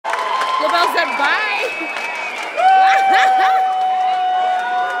Bell said bye.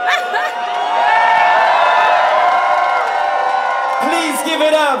 Please give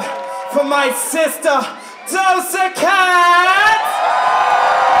it up for my sister, Dosa Cat.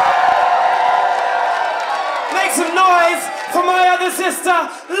 Make some noise for my other sister,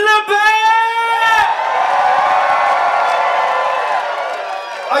 LeBear.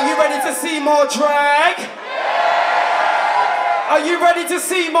 Are you ready to see more drag? Are you ready to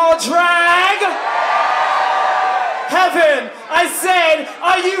see more drag? Heaven, I said,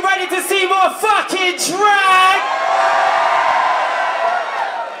 are you ready to see more fucking drag?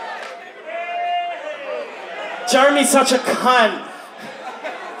 Jeremy's such a cunt.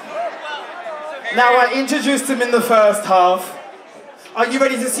 Now, I introduced him in the first half. Are you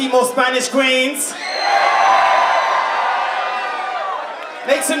ready to see more Spanish queens?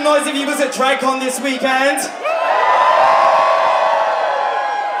 Make some noise if you was at DragCon this weekend.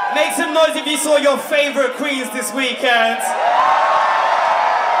 Make some noise if you saw your favorite queens this weekend.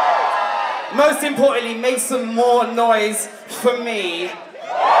 Most importantly, make some more noise for me.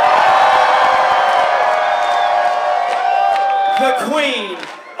 The queen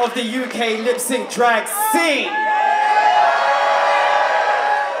of the UK lip-sync drag scene.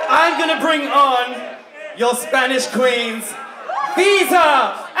 I'm gonna bring on your Spanish queens,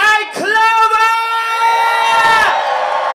 Visa and Coven!